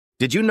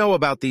Did you know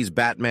about these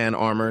Batman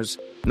armors?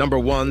 Number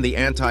 1, the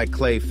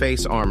anti-clay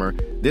face armor.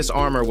 This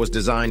armor was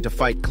designed to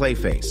fight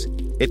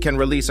Clayface. It can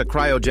release a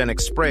cryogenic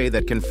spray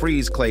that can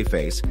freeze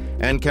Clayface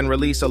and can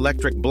release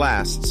electric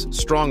blasts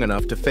strong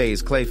enough to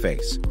phase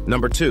Clayface.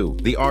 Number 2,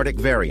 the Arctic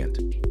variant.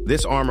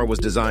 This armor was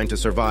designed to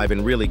survive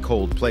in really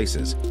cold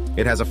places.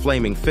 It has a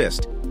flaming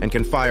fist and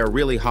can fire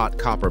really hot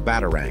copper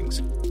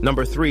batarangs.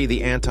 Number 3,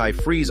 the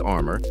anti-freeze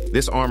armor.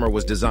 This armor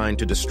was designed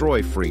to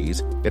destroy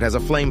freeze. It has a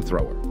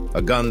flamethrower,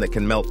 a gun that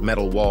can melt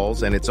metal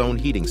walls, and its own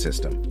heating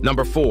system.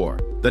 Number 4,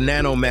 the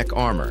nanomech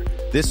armor.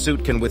 This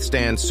suit can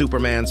withstand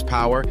Superman's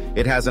power.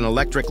 It has an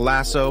electric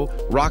lasso,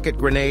 rocket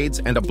grenades,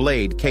 and a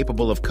blade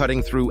capable of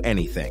cutting through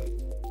anything.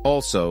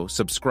 Also,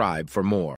 subscribe for more.